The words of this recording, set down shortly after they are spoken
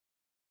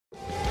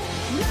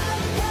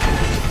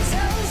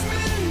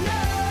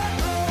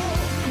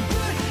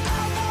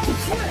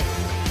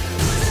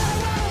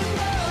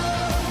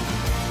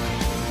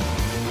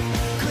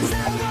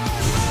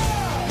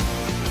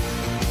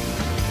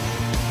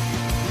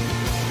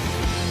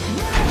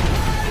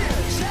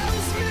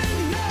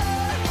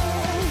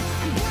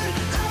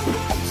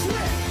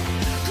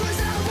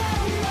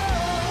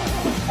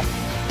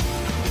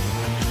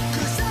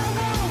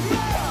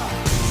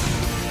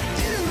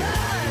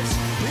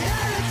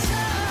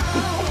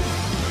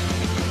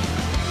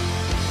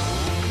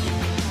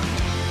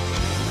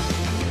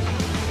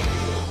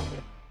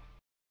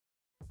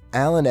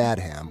Alan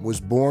Adham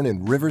was born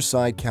in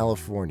Riverside,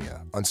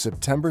 California on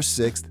September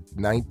 6,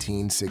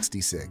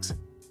 1966.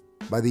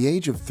 By the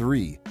age of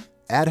 3,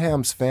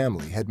 Adham's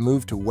family had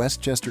moved to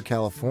Westchester,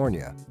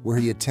 California, where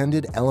he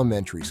attended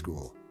elementary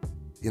school.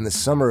 In the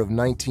summer of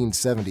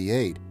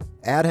 1978,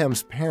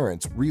 Adham's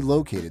parents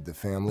relocated the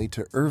family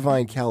to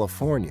Irvine,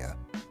 California,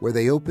 where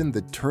they opened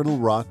the Turtle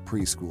Rock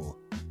Preschool,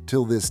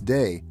 till this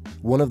day,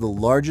 one of the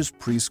largest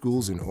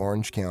preschools in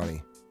Orange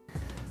County.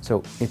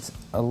 So it's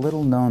a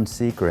little known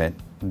secret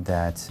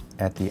that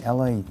at the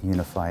LA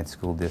Unified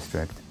School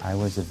District, I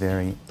was a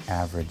very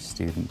average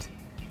student.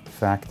 In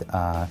fact,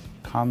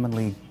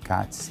 commonly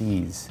got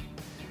C's.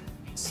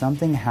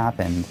 Something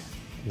happened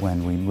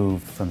when we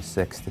moved from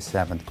 6th to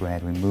 7th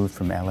grade. We moved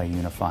from LA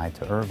Unified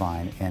to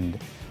Irvine, and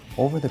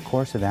over the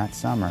course of that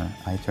summer,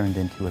 I turned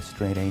into a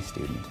straight A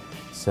student.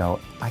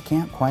 So I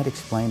can't quite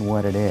explain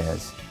what it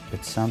is,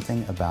 but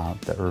something about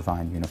the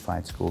Irvine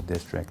Unified School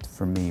District,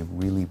 for me,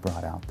 really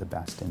brought out the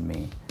best in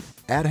me.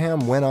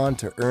 Adham went on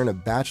to earn a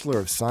Bachelor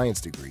of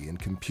Science degree in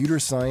Computer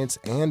Science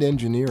and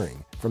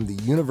Engineering from the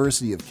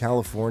University of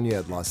California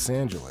at Los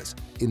Angeles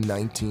in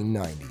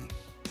 1990.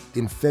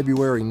 In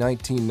February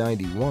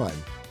 1991,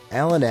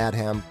 Alan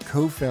Adham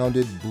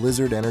co-founded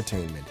Blizzard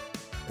Entertainment,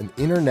 an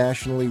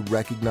internationally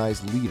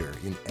recognized leader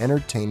in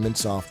entertainment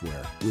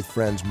software, with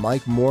friends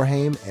Mike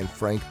Morhaime and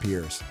Frank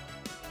Pierce.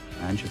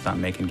 I just thought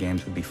making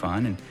games would be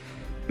fun, and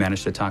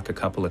managed to talk a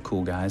couple of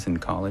cool guys in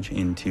college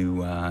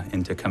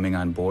into coming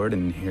on board,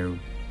 and here,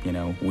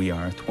 we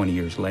are 20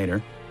 years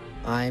later.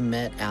 I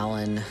met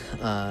Alan,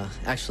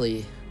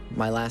 actually,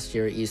 my last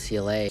year at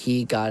UCLA.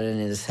 He got it in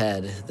his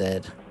head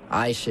that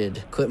I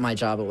should quit my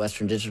job at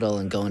Western Digital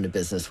and go into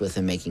business with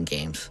him making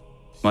games.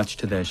 Much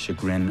to the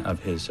chagrin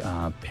of his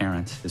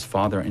parents, his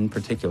father in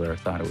particular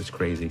thought it was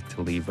crazy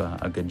to leave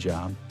a good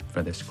job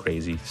for this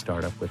crazy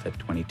startup with a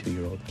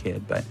 22-year-old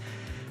kid, but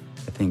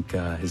I think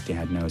his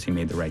dad knows he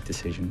made the right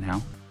decision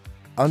now.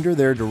 Under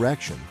their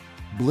direction,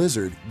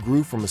 Blizzard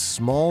grew from a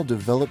small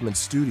development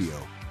studio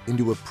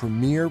into a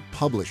premier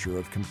publisher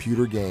of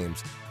computer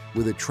games,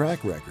 with a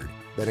track record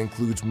that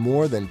includes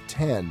more than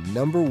 10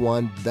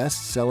 #1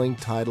 best-selling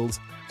titles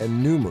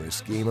and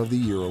numerous Game of the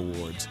Year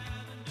awards.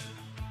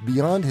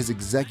 Beyond his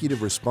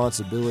executive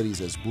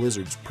responsibilities as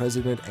Blizzard's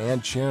president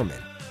and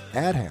chairman,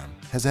 Adham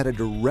has had a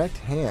direct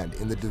hand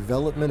in the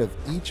development of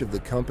each of the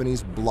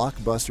company's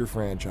blockbuster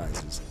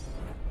franchises.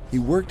 He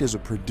worked as a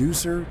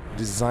producer,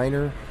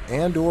 designer,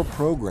 and/or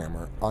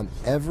programmer on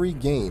every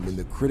game in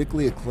the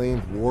critically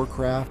acclaimed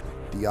Warcraft,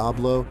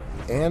 Diablo,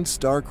 and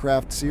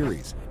StarCraft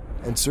series,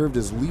 and served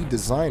as lead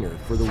designer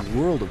for the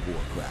World of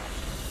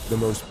Warcraft, the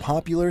most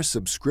popular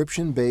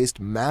subscription-based,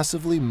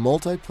 massively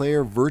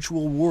multiplayer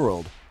virtual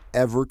world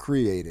ever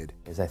created.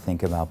 As I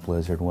think about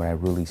Blizzard, where I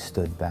really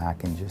stood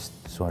back and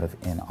just sort of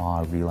in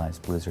awe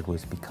realized Blizzard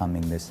was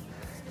becoming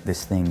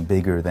this thing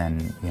bigger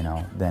than,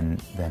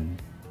 than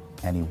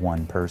any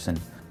one person.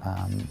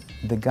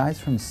 The guys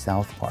from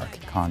South Park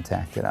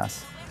contacted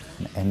us,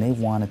 and they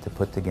wanted to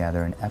put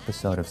together an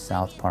episode of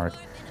South Park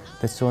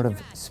that sort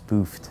of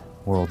spoofed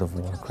World of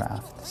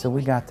Warcraft. So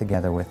we got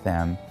together with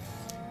them,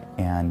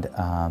 and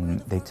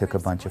they took a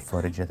bunch of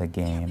footage of the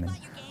game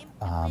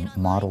and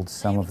modeled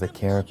some of the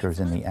characters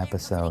in the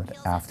episode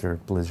after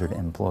Blizzard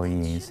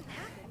employees,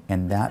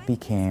 and that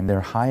became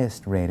their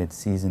highest rated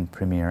season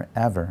premiere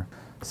ever.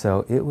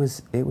 So it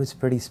was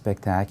pretty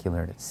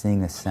spectacular,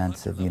 seeing a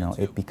sense of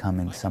it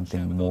becoming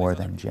something more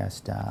than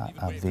just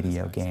a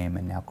video game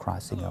and now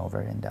crossing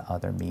over into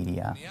other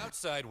media. In the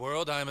outside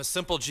world, I am a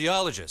simple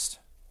geologist,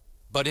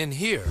 but in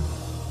here,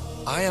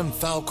 I am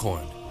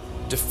Falcorn,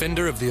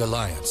 defender of the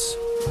Alliance.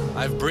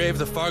 I've braved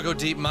the Fargo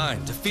Deep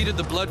Mine, defeated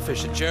the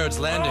Bloodfish at Jared's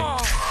Landing.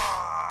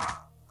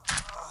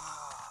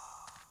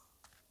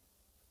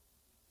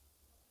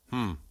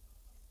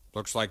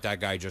 Looks like that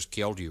guy just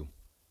killed you.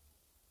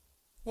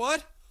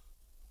 What?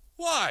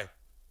 Why?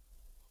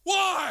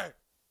 Why?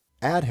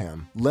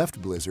 Adham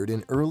left Blizzard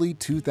in early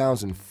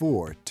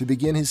 2004 to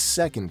begin his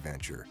second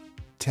venture,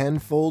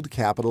 Tenfold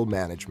Capital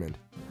Management.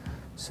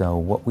 So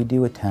what we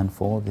do at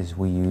Tenfold is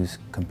we use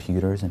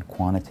computers and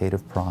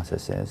quantitative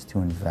processes to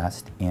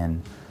invest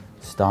in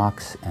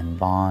stocks and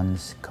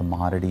bonds,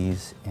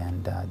 commodities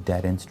and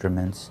debt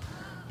instruments,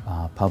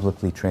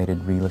 publicly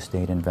traded real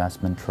estate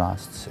investment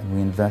trusts, and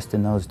we invest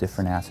in those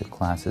different asset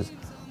classes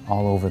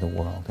all over the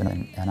world.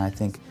 And I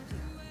think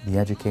the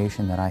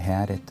education that I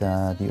had at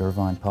the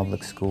Irvine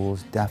Public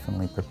Schools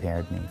definitely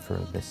prepared me for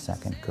this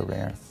second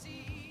career.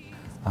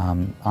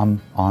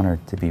 I'm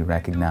honored to be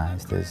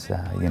recognized as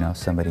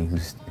somebody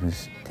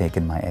who's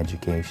taken my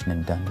education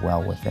and done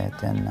well with it,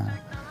 and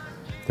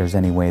if there's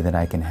any way that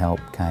I can help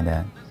kind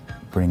of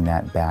bring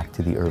that back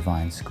to the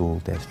Irvine School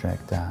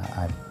District,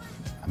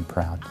 I'm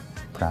proud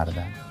of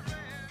that.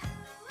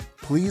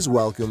 Please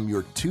welcome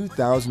your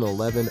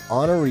 2011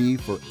 honoree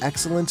for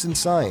excellence in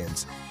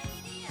science,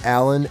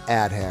 Alan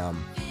Adham.